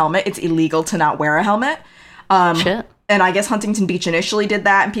to wear a helmet. It's illegal to not wear a helmet. Shit. And I guess Huntington Beach initially did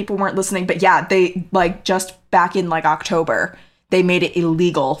that and people weren't listening. But yeah, they, like, just back in, like, October, they made it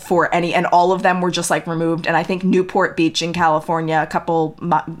illegal for and all of them were just like removed. And I think Newport Beach in California,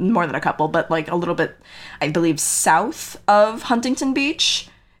 more than a couple, but like a little bit, I believe, south of Huntington Beach,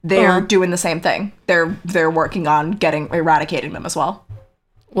 they're doing the same thing. They're working on eradicating them as well.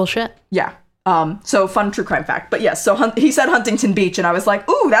 Well, shit. Yeah. So fun true crime fact. But yes, so he said Huntington Beach and I was like,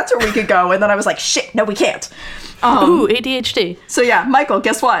 ooh, that's where we could go. And then I was like, shit, no, we can't. Ooh, ADHD. So yeah, Michael,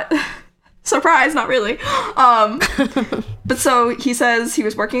 guess what? Surprise, not really. But so he says he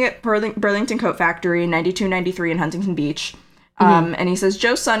was working at Burlington Coat Factory in 92, 93 in Huntington Beach. And he says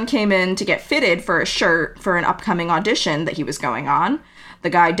Joe's son came in to get fitted for a shirt for an upcoming audition that he was going on. The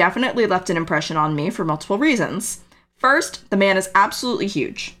guy definitely left an impression on me for multiple reasons. First, the man is absolutely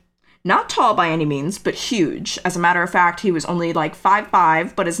huge. Not tall by any means, but huge. As a matter of fact, he was only like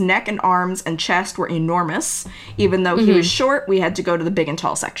 5'5", but his neck and arms and chest were enormous. Even though he was short, we had to go to the big and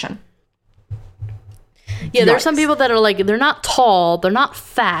tall section. Yeah, there's some people that are like, they're not tall, they're not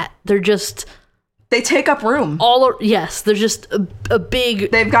fat, they're just... They take up room. Yes, they're just a big...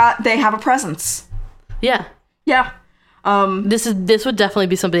 They have a presence. Yeah. Yeah. This would definitely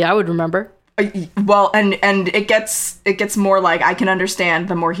be somebody I would remember. Well, and it gets more like, I can understand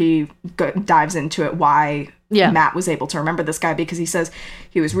the more he dives into it why Matt was able to remember this guy, because he says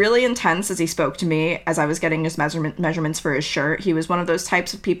he was really intense as he spoke to me as I was getting his measurements for his shirt. He was one of those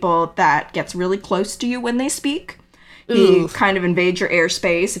types of people that gets really close to you when they speak. He kind of invades your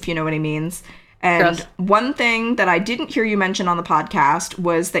airspace, if you know what he means. And gross. One thing that I didn't hear you mention on the podcast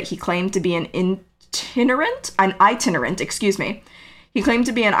was that he claimed to be an itinerant, excuse me. He claimed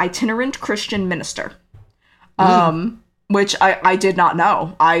to be an itinerant Christian minister, which I did not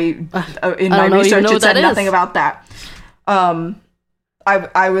know. In my research, it said nothing about that.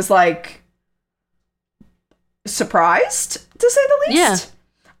 I was like surprised, to say the least.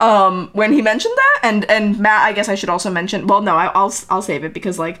 Yeah. When he mentioned that, and Matt, I guess I should also mention. Well, no, I'll save it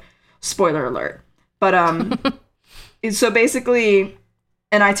because, like, spoiler alert. But so basically,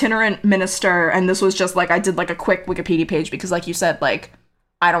 an itinerant minister, and this was just like, I did like a quick Wikipedia page because, like you said, like,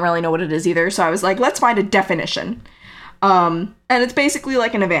 I don't really know what it is either. So I was like, let's find a definition. And it's basically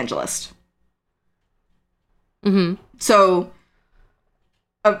like an evangelist. So,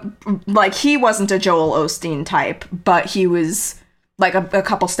 like, he wasn't a Joel Osteen type, but he was like a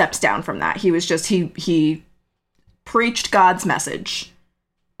couple steps down from that. He was just, he preached God's message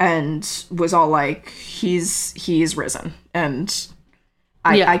and was all like, he's risen. And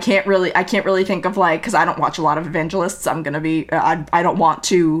I can't really think of like, because I don't watch a lot of evangelists. I don't want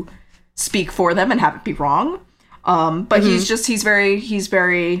to speak for them and have it be wrong. But he's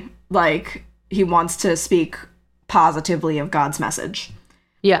very like, he wants to speak positively of God's message.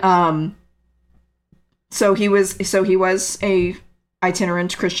 Yeah. So he was a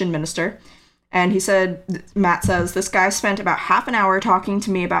itinerant Christian minister. And he said, Matt says, this guy spent about half an hour talking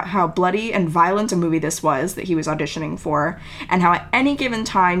to me about how bloody and violent a movie this was that he was auditioning for, and how at any given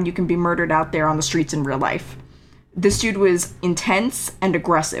time you can be murdered out there on the streets in real life. This dude was intense and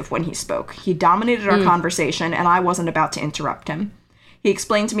aggressive when he spoke. He dominated our conversation, and I wasn't about to interrupt him. He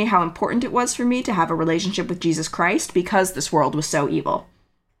explained to me how important it was for me to have a relationship with Jesus Christ because this world was so evil.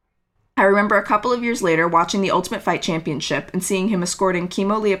 I remember a couple of years later watching the Ultimate Fight Championship and seeing him escorting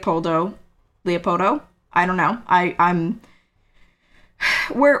Kimo Leopoldo? I don't know.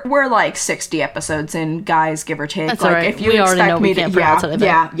 We're like 60 episodes in, guys, give or take. That's like, all right. If you we expect already know me we can't to, pronounce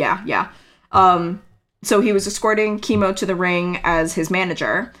anything. Yeah. So he was escorting Kimo to the ring as his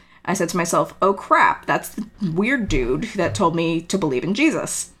manager. I said to myself, oh crap, that's the weird dude that told me to believe in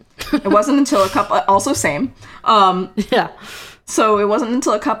Jesus. It wasn't until also same. Yeah. So it wasn't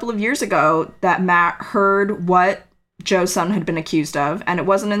until a couple of years ago that Matt heard what Joe's son had been accused of, and it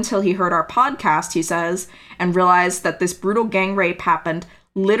wasn't until he heard our podcast, he says, and realized that this brutal gang rape happened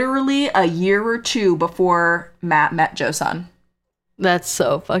literally a year or two before Matt met Joe's son. That's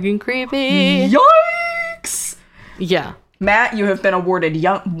so fucking creepy. Yikes! Yeah. Matt, you have been awarded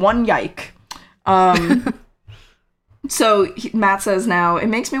one yike. So Matt says now, it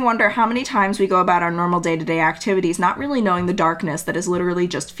makes me wonder how many times we go about our normal day-to-day activities not really knowing the darkness that is literally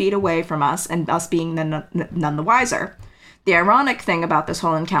just feet away from us and us being none the wiser. The ironic thing about this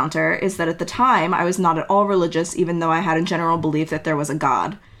whole encounter is that at the time, I was not at all religious, even though I had a general belief that there was a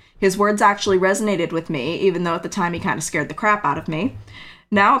God. His words actually resonated with me, even though at the time he kind of scared the crap out of me.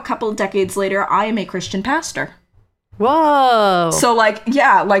 Now, a couple of decades later, I am a Christian pastor. Whoa. So, like,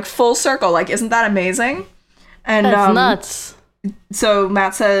 yeah, like full circle. Like, isn't that amazing? And that's nuts. So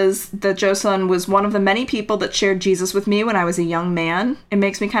Matt says that Joe's son was one of the many people that shared Jesus with me when I was a young man. It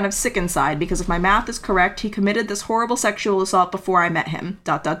makes me kind of sick inside because if my math is correct, he committed this horrible sexual assault before I met him. ...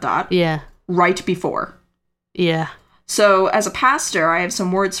 Yeah. Right before. Yeah. So as a pastor, I have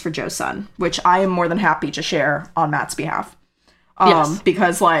some words for Joe's son, which I am more than happy to share on Matt's behalf. Yes.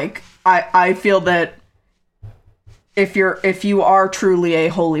 Because like I feel that if you are truly a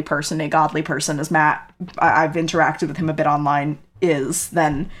holy person, a godly person, as Matt, I've interacted with him a bit online,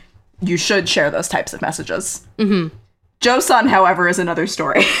 then you should share those types of messages. Mm-hmm. Joe's son, however, is another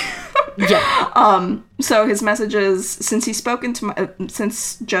story. Yeah. So his messages, since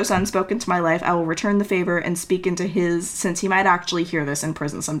Joe's son spoke into my life, I will return the favor and speak into his, since he might actually hear this in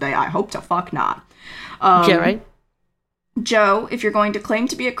prison someday. I hope to fuck not. Yeah, right? Joe, if you're going to claim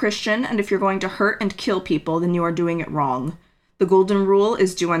to be a Christian and if you're going to hurt and kill people, then you are doing it wrong. The golden rule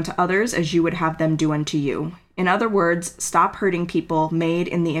is do unto others as you would have them do unto you. In other words, stop hurting people made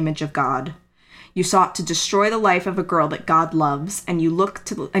in the image of God. You sought to destroy the life of a girl that God loves, and you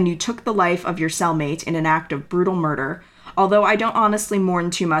took the life of your cellmate in an act of brutal murder, although I don't honestly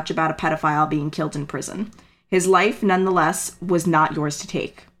mourn too much about a pedophile being killed in prison. His life, nonetheless, was not yours to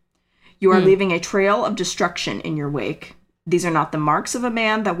take. You are leaving a trail of destruction in your wake. These are not the marks of a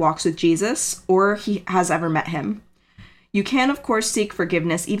man that walks with Jesus or he has ever met him. You can, of course, seek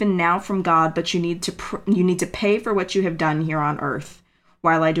forgiveness even now from God, but you need to pay for what you have done here on earth.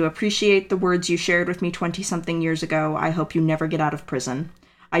 While I do appreciate the words you shared with me 20-something years ago, I hope you never get out of prison.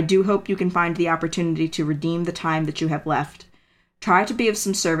 I do hope you can find the opportunity to redeem the time that you have left. Try to be of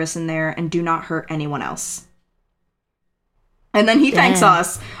some service in there and do not hurt anyone else. And then he thanks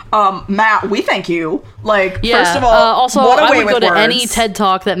us. Matt, we thank you. Like, first of all, also, what a I way would go with to words. any TED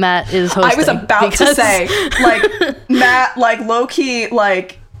Talk that Matt is hosting. I was about to say, like, Matt, like, low-key,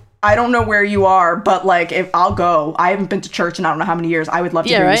 like, I don't know where you are, but, like, if I'll go. I haven't been to church in I don't know how many years. I would love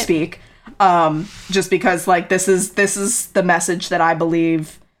to hear you speak. Just because, like, this is the message that I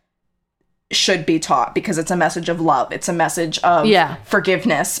believe should be taught, because it's a message of love. It's a message of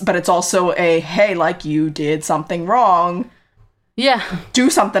forgiveness, but it's also a, hey, like, you did something wrong. Yeah. Do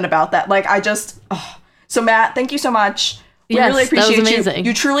something about that. Like, So, Matt, thank you so much. We really appreciate you.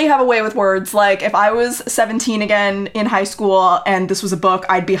 You truly have a way with words. Like, if I was 17 again in high school and this was a book,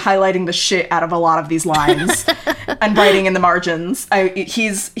 I'd be highlighting the shit out of a lot of these lines and writing in the margins.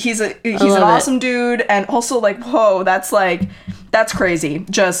 He's an awesome dude. And also, like, whoa, that's crazy.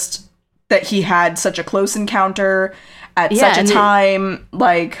 Just that he had such a close encounter at such a time,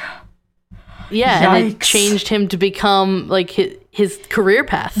 like... Yeah, yikes. And it changed him to become, like, his career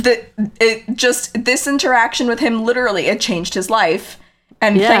path. This interaction with him, literally, it changed his life.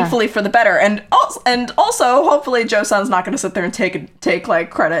 And thankfully for the better. And also, hopefully, Joseon's not going to sit there and take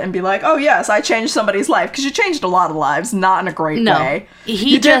like, credit and be like, oh, yes, I changed somebody's life. Because you changed a lot of lives, not in a great way.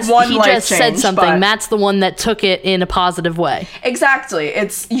 He just said something. Matt's the one that took it in a positive way. Exactly.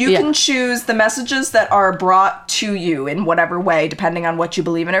 You can choose the messages that are brought to you in whatever way, depending on what you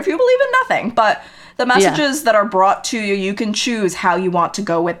believe in, or if you believe in nothing. But the messages that are brought to you, you can choose how you want to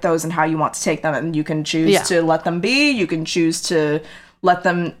go with those and how you want to take them. And you can choose to let them be. You can choose to let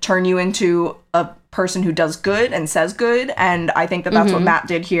them turn you into a person who does good and says good. And I think that that's what Matt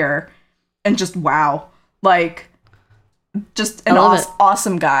did here. And just, wow. Like, just an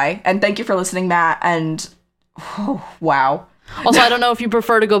awesome guy. And thank you for listening, Matt. And, wow. Also, I don't know if you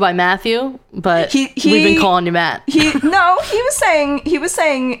prefer to go by Matthew, but we've been calling you Matt. He was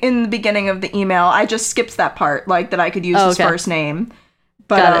saying in the beginning of the email, I just skipped that part, like, that I could use his first name.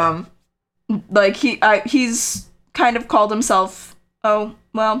 But, like, he's kind of called himself... Oh,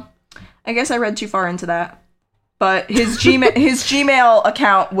 well, I guess I read too far into that. But his Gmail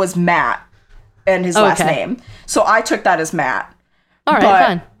account was Matt and his last name. So I took that as Matt. All right,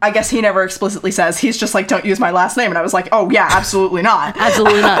 fine. I guess he never explicitly says, he's just like, don't use my last name. And I was like, oh, yeah, absolutely not.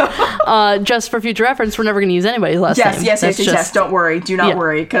 Absolutely not. Just for future reference, we're never going to use anybody's last name. Yes. Don't worry. Do not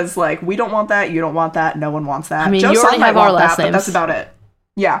worry. Because, like, we don't want that. You don't want that. No one wants that. I mean, you already have our last names. But that's about it.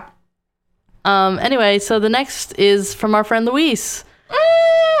 Yeah. Anyway, so the next is from our friend Luis.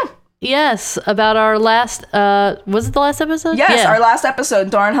 Yes, about our last, was it the last episode? Yes, our last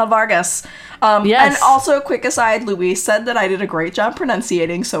episode, Doran Vargas. Yes. And also, quick aside, Luis said that I did a great job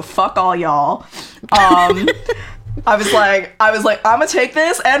pronunciating, so fuck all y'all. I was like, I'm gonna take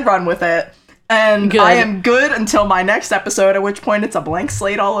this and run with it. And I am good until my next episode, at which point it's a blank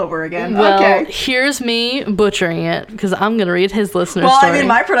slate all over again. Well, here's me butchering it, because I'm gonna read his listener story. Well, I mean,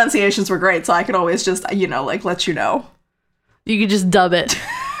 my pronunciations were great, so I could always just, like, let you know. You could just dub it.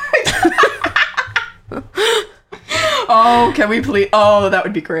 Oh, can we please? Oh, that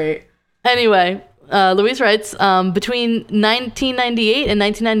would be great. Anyway, Luis writes, between 1998 and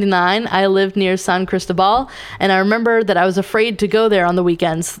 1999, I lived near San Cristobal, and I remember that I was afraid to go there on the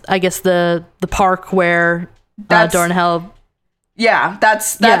weekends. I guess the park where Doran Hell... Yeah,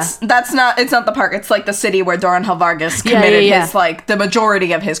 that's not, it's not the park, it's like the city where Doran Hell Vargas committed his, like, the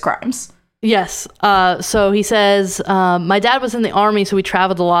majority of his crimes. Yes. So he says, my dad was in the army, so we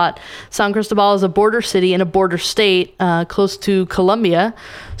traveled a lot. San Cristobal is a border city in a border state, close to Colombia.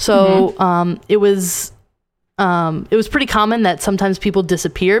 So it was pretty common that sometimes people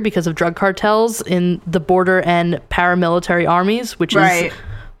disappear because of drug cartels in the border and paramilitary armies, which is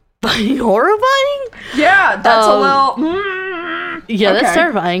horrifying. Yeah, that's a little... Yeah, that's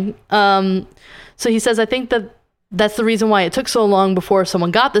terrifying. So he says, I think that's the reason why it took so long before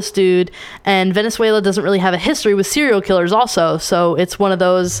someone got this dude. And Venezuela doesn't really have a history with serial killers also. So it's one of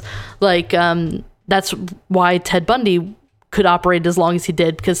those, like, that's why Ted Bundy could operate as long as he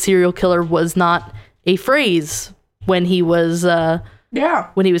did, because serial killer was not a phrase when he was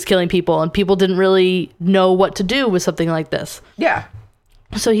killing people, and people didn't really know what to do with something like this. Yeah.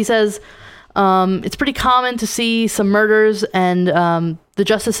 So he says, it's pretty common to see some murders, and the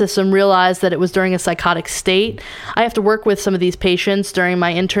justice system realized that it was during a psychotic state. I have to work with some of these patients during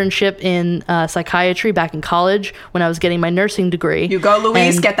my internship in psychiatry back in college when I was getting my nursing degree. You go,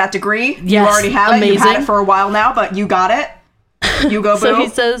 Luis, get that degree. Yes, you already have it. You've had it for a while now, but you got it. You go, boo. So he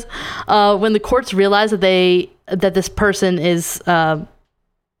says, when the courts realize that this person is...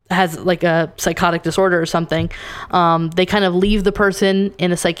 has like a psychotic disorder or something, they kind of leave the person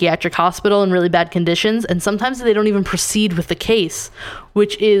in a psychiatric hospital in really bad conditions, and sometimes they don't even proceed with the case,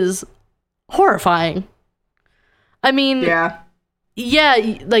 which is horrifying. I mean,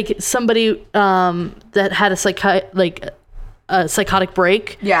 like somebody that had a psychotic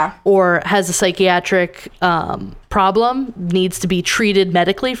break, or has a psychiatric problem needs to be treated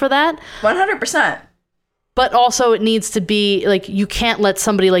medically for that. 100%. But also it needs to be, like, you can't let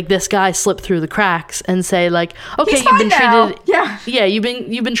somebody like this guy slip through the cracks and say, like, okay, you've been treated. Yeah,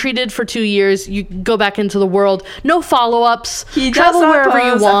 you've been treated for 2 years. You go back into the world. No follow-ups. He travel does not wherever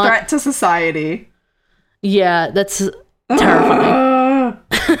pose you want. A threat to society. Yeah, that's terrifying.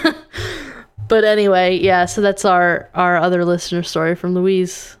 But anyway, yeah, so that's our other listener story from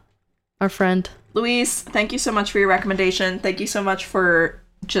Louise, our friend. Louise, thank you so much for your recommendation. Thank you so much for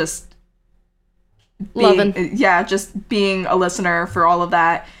just... just being a listener, for all of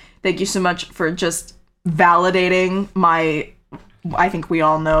that. Thank you so much for just validating my I think we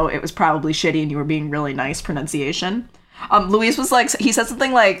all know it was probably shitty and you were being really nice pronunciation. Luis was like, he said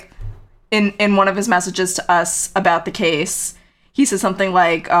something like, in one of his messages to us about the case, he said something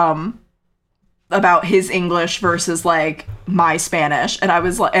like, about his English versus like my Spanish. And I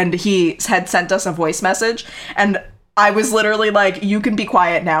was like, and he had sent us a voice message, and I was literally like, you can be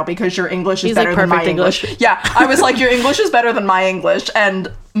quiet now because your English is better than my English. Yeah, I was like, your English is better than my English,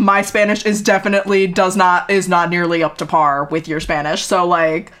 and my Spanish is definitely is not nearly up to par with your Spanish. So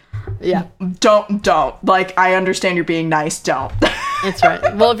like, yeah, don't like, I understand you're being nice. Don't. That's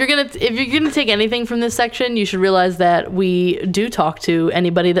right. Well, if you're gonna take anything from this section, you should realize that we do talk to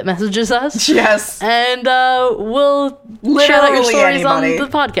anybody that messages us. Yes, and we'll shout out your stories on the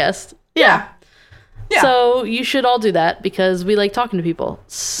podcast. Yeah. Yeah. So you should all do that because we like talking to people.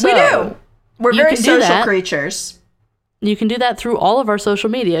 So we do. We're very social creatures. You can do that through all of our social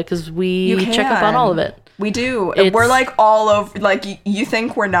media because we check up on all of it. We do. We're like all over. Like you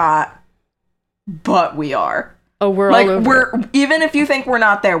think we're not, but we are. Oh, we're like, all over. Even if you think we're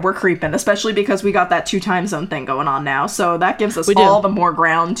not there, we're creeping. Especially because we got that 2 time zone thing going on now, so that gives us all the more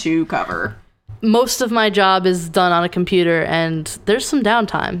ground to cover. Most of my job is done on a computer, and there's some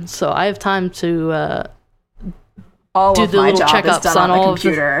downtime, so I have time to all do of the my little job checkups is done on a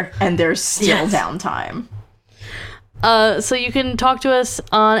computer, and there's still downtime. So you can talk to us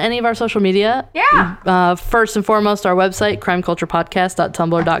on any of our social media. Yeah. First and foremost, our website,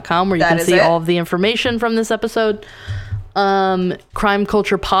 crimeculturepodcast.tumblr.com, where you can see all of the information from this episode.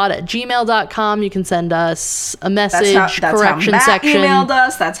 crimeculturepod@gmail.com. You can send us a message, that's correction how Matt section. Emailed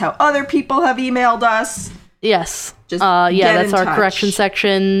us. That's how other people have emailed us. Yes. That's our correction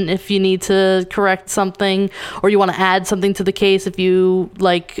section. If you need to correct something or you want to add something to the case, if you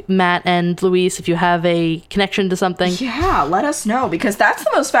like Matt and Luis, if you have a connection to something. Yeah, let us know, because that's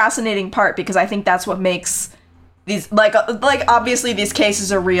the most fascinating part, because I think that's what makes these, like obviously these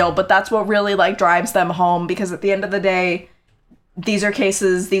cases are real, but that's what really like drives them home, because at the end of the day, these are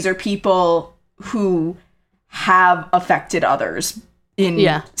cases, these are people who have affected others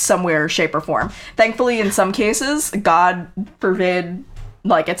in some way or shape or form. Thankfully, in some cases, God forbid,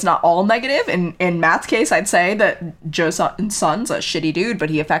 like, it's not all negative. In Matt's case, I'd say that Joe's son's a shitty dude,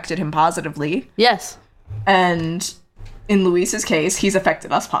 but he affected him positively. Yes. And in Luis's case, he's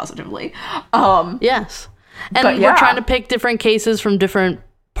affected us positively. Yes. And we're trying to pick different cases from different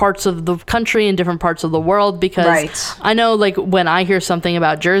parts of the country and different parts of the world, because I know, like, when I hear something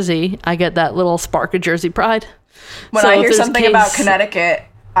about Jersey, I get that little spark of Jersey pride. When I hear something about Connecticut,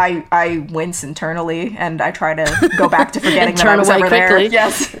 I wince internally, and I try to go back to forgetting that I was ever quickly. There.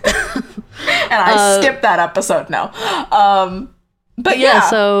 Yes. And I skip that episode now. But yeah.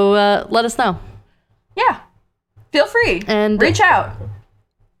 So let us know. Yeah. Feel free. And reach out.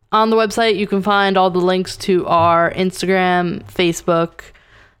 On the website, you can find all the links to our Instagram, Facebook,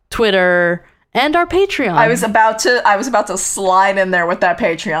 Twitter, and our Patreon. I was about to slide in there with that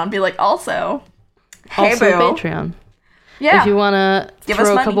Patreon, be like, also boo. Patreon. Yeah. If you want to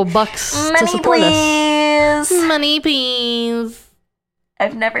throw a couple bucks to support us. Money, please.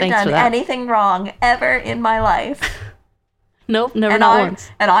 I've never done anything wrong ever in my life. Nope, never, not once.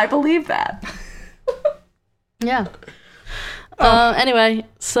 And I believe that. Yeah. Anyway,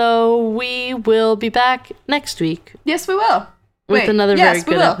 so we will be back next week. Yes, we will. With another very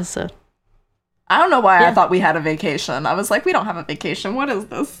good episode. I don't know why I thought we had a vacation. I was like, we don't have a vacation. What is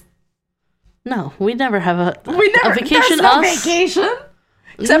this? No, we never have a vacation. There's no vacation.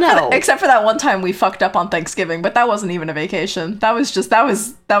 Except for that one time we fucked up on Thanksgiving, but that wasn't even a vacation. That was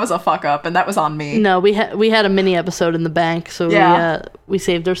a fuck up, and that was on me. No, we had a mini episode in the bank, so we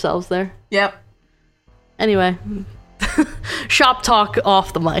saved ourselves there. Yep. Anyway, shop talk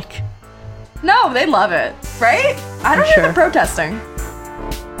off the mic. No, they love it, right? I don't hear them protesting.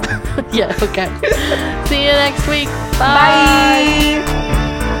 Yeah. Okay. See you next week. Bye. Bye.